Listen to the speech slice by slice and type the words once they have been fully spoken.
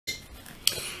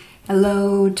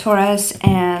Hello, Taurus,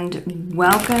 and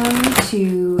welcome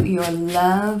to your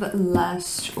love,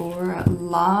 lust, or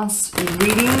loss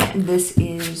reading. This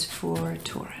is for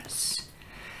Taurus.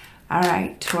 All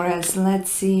right, Taurus, let's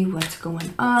see what's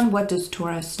going on. What does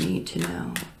Taurus need to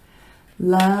know?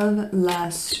 Love,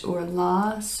 lust, or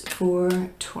loss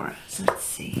for Taurus. Let's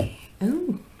see.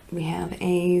 Oh, we have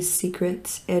a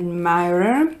secret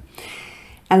admirer.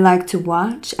 I like to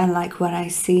watch. I like what I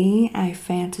see. I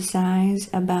fantasize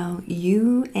about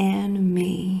you and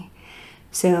me.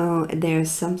 So there's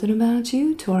something about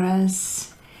you,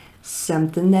 Taurus.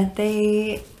 Something that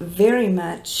they very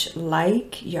much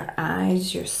like. Your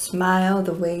eyes, your smile,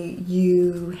 the way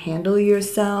you handle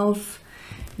yourself.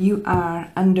 You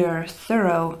are under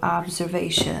thorough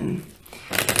observation.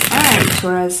 All right,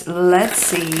 Taurus, let's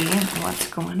see what's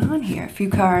going on here. A few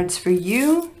cards for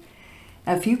you.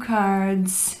 A few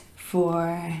cards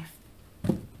for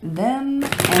them, and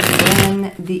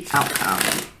then the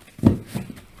outcome.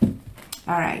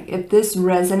 All right, if this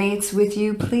resonates with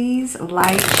you, please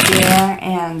like, share,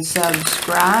 and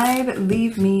subscribe.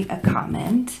 Leave me a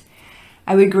comment.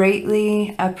 I would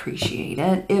greatly appreciate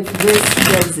it. If this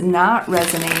does not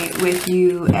resonate with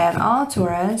you at all,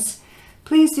 Taurus,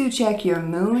 please do check your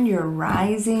moon, your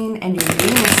rising, and your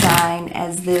Venus sign,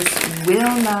 as this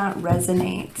will not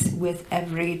resonate with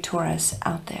every Taurus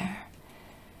out there.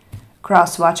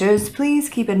 Cross watchers, please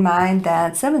keep in mind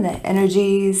that some of the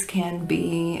energies can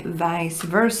be vice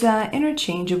versa,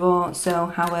 interchangeable. So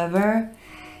however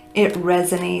it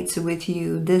resonates with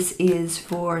you, this is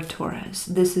for Taurus.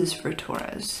 This is for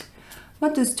Taurus.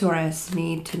 What does Taurus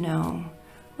need to know?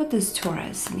 What does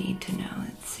Taurus need to know?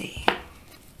 Let's see.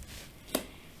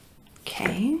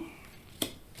 Okay.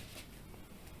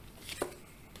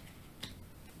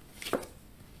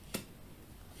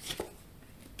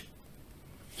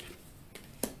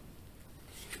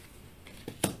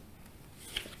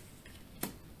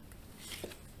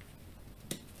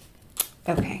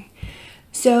 Okay.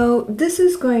 So this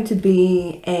is going to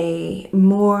be a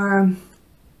more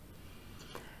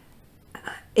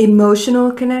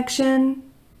emotional connection.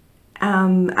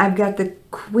 I've got the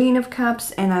Queen of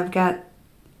Cups and I've got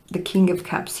the King of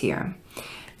Cups here.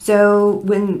 So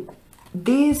when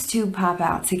these two pop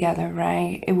out together,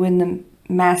 right? When the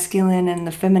masculine and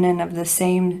the feminine of the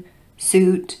same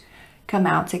suit come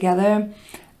out together,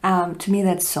 to me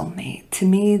that's soulmate. To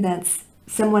me that's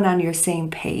someone on your same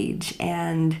page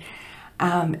and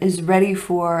is ready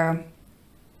for,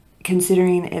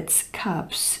 considering its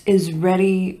cups, is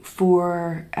ready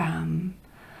for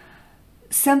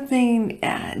something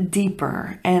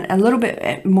deeper and a little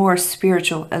bit more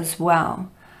spiritual as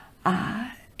well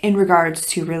in regards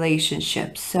to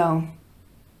relationships. So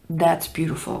that's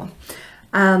beautiful.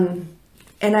 And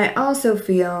I also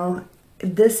feel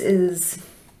this is,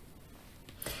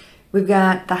 we've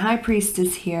got the High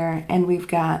Priestess here and we've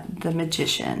got the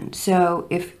Magician. So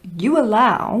if you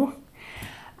allow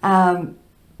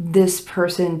this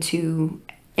person to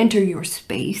enter your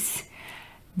space,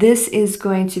 this is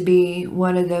going to be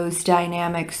one of those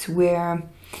dynamics where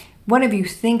one of you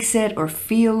thinks it or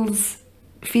feels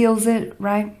it,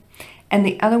 right? And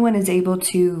the other one is able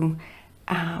to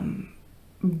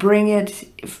bring it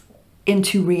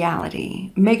into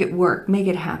reality, make it work, make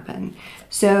it happen.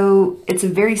 So it's a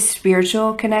very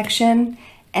spiritual connection,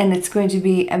 and it's going to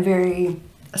be a very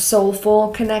soulful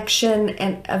connection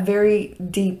and a very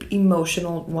deep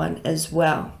emotional one as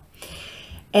well.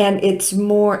 And it's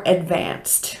more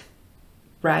advanced,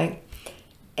 right?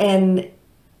 And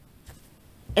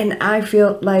I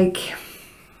feel like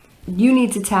you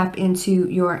need to tap into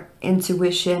your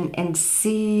intuition and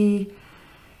see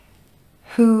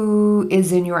who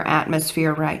is in your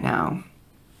atmosphere right now.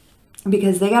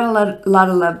 Because they got a lot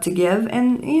of love to give,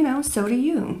 and, you know, so do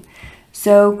you.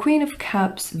 So Queen of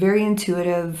Cups, very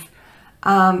intuitive.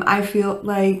 I feel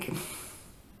like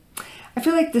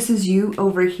this is you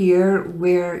over here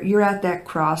where you're at that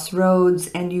crossroads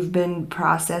and you've been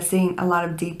processing a lot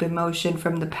of deep emotion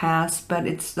from the past, but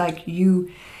it's like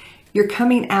you're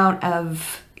coming out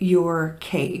of your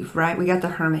cave, right? We got the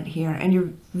Hermit here, and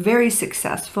you're very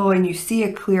successful and you see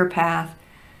a clear path.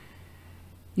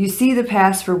 You see the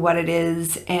past for what it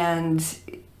is, and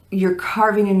you're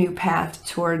carving a new path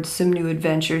towards some new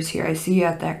adventures here. I see you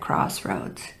at that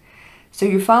crossroads. So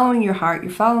you're following your heart,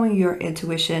 you're following your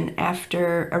intuition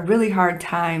after a really hard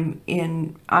time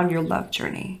on your love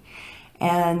journey.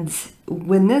 And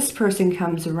when this person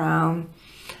comes around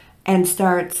and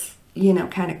starts, you know,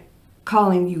 kind of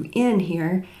calling you in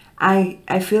here,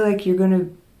 I feel like you're going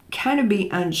to kind of be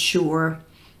unsure,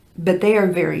 but they are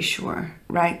very sure,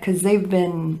 right? Because they've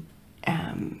been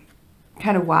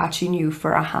kind of watching you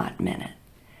for a hot minute.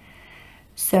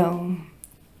 So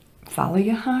follow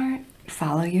your heart,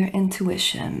 follow your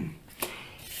intuition.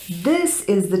 This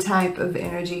is the type of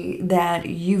energy that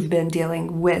you've been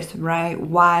dealing with, right?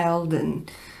 Wild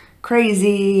and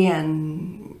crazy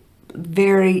and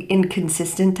very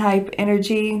inconsistent type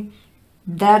energy.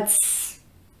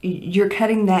 You're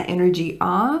cutting that energy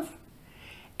off.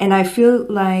 And I feel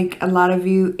like a lot of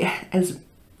you, as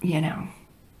you know,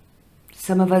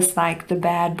 some of us like the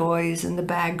bad boys and the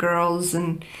bad girls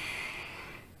and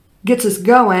gets us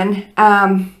going.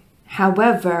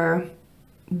 However,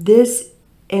 this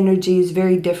energy is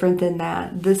very different than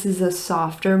that. This is a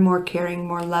softer, more caring,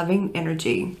 more loving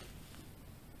energy.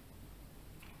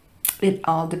 It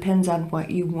all depends on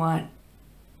what you want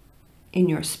in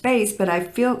your space, but I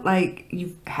feel like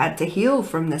you've had to heal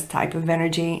from this type of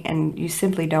energy and you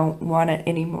simply don't want it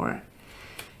anymore.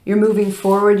 You're moving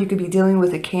forward. You could be dealing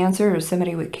with a Cancer or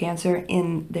somebody with Cancer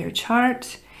in their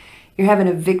chart. You're having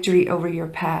a victory over your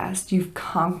past. You've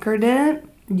conquered it.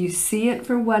 You see it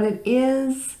for what it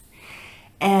is.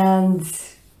 And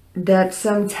that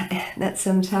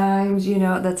sometimes, you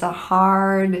know, that's a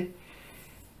hard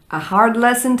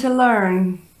lesson to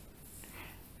learn,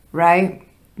 right?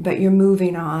 But you're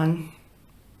moving on.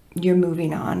 You're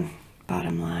moving on,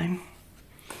 bottom line.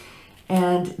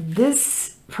 And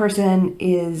this person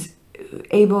is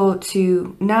able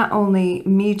to not only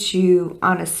meet you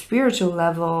on a spiritual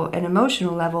level, an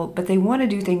emotional level, but they want to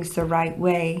do things the right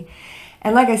way.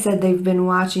 And like I said, they've been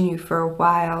watching you for a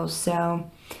while, so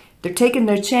they're taking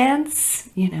their chance.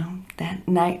 You know, that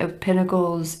Knight of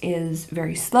Pentacles is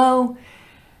very slow,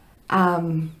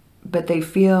 but they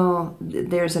feel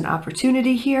there's an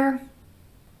opportunity here,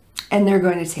 and they're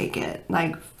going to take it.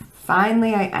 Like,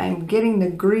 finally, I'm getting the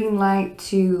green light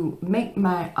to make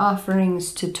my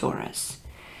offerings to Taurus.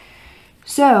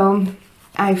 So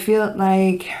I feel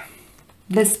like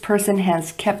this person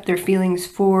has kept their feelings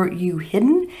for you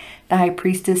hidden. The High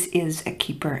Priestess is a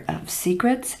keeper of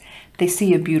secrets. They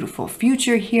see a beautiful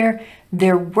future here.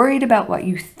 They're worried about what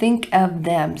you think of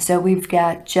them. So we've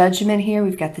got Judgment here.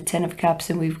 We've got the Ten of Cups,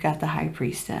 and we've got the High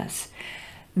Priestess.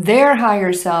 Their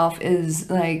higher self is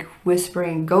like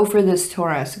whispering, go for this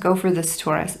Taurus, go for this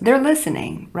Taurus. They're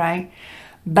listening, right?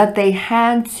 But they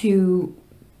had to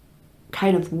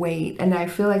kind of wait. And I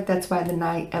feel like that's why the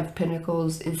Knight of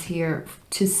Pentacles is here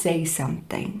to say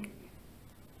something.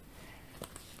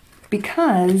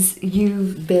 Because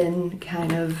you've been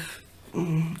kind of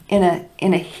in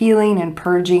a healing and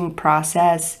purging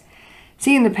process,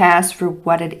 seeing the past for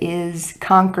what it is,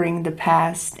 conquering the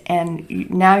past, and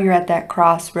now you're at that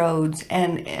crossroads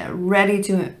and ready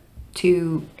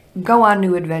to go on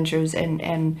new adventures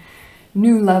and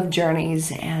new love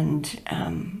journeys. And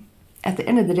at the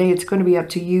end of the day, it's going to be up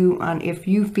to you on if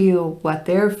you feel what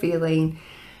they're feeling.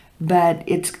 But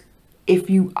if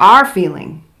you are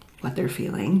feeling what they're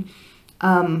feeling,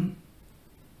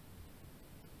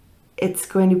 it's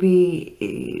going to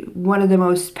be one of the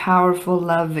most powerful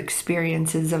love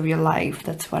experiences of your life.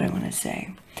 That's what I want to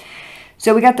say.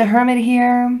 So we got the Hermit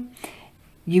here.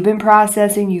 You've been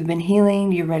processing, you've been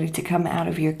healing, you're ready to come out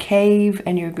of your cave,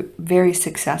 and you're very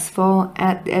successful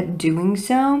at doing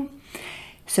so.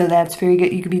 So that's very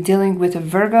good. You could be dealing with a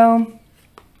Virgo.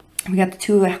 We got the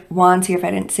Two of Wands here, if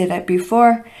I didn't say that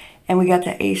before. And we got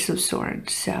the Ace of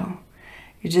Swords. So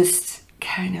you're just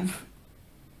kind of,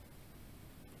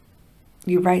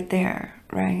 you're right there,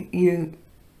 right?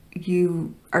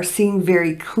 You are seeing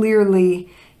very clearly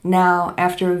now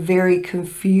after a very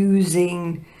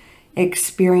confusing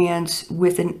experience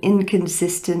with an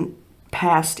inconsistent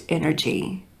past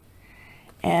energy.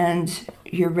 And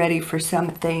you're ready for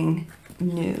something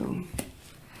new.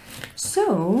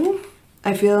 So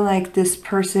I feel like this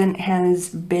person has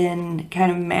been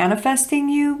kind of manifesting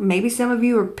you. Maybe some of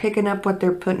you are picking up what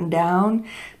they're putting down,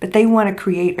 but they want to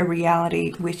create a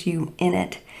reality with you in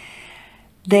it.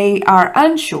 They are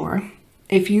unsure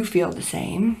if you feel the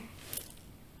same.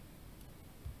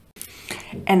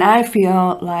 And I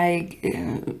feel like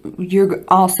you're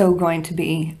also going to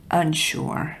be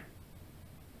unsure.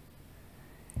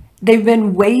 They've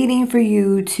been waiting for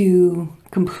you to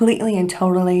completely and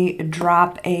totally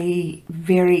drop a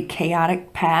very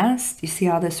chaotic past. You see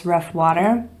all this rough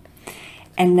water?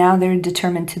 And now they're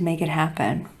determined to make it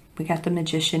happen. We got the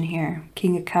Magician here,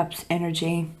 King of Cups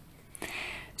energy.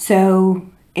 So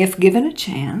if given a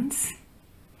chance,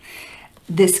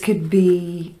 this could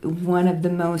be one of the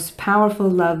most powerful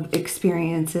love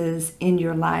experiences in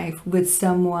your life with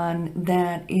someone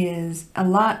that is a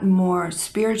lot more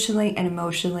spiritually and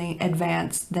emotionally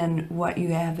advanced than what you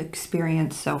have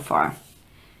experienced so far.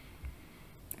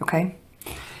 Okay?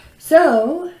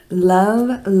 So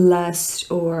love,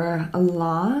 lust, or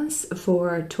loss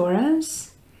for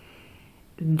Taurus.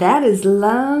 That is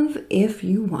love if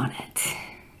you want it.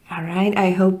 All right,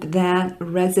 I hope that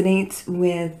resonates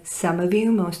with some of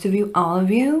you, most of you, all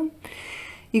of you.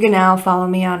 You can now follow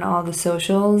me on all the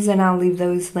socials, and I'll leave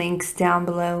those links down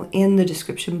below in the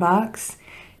description box.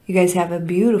 You guys have a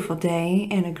beautiful day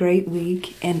and a great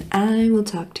week, and I will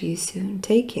talk to you soon.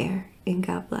 Take care, and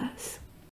God bless.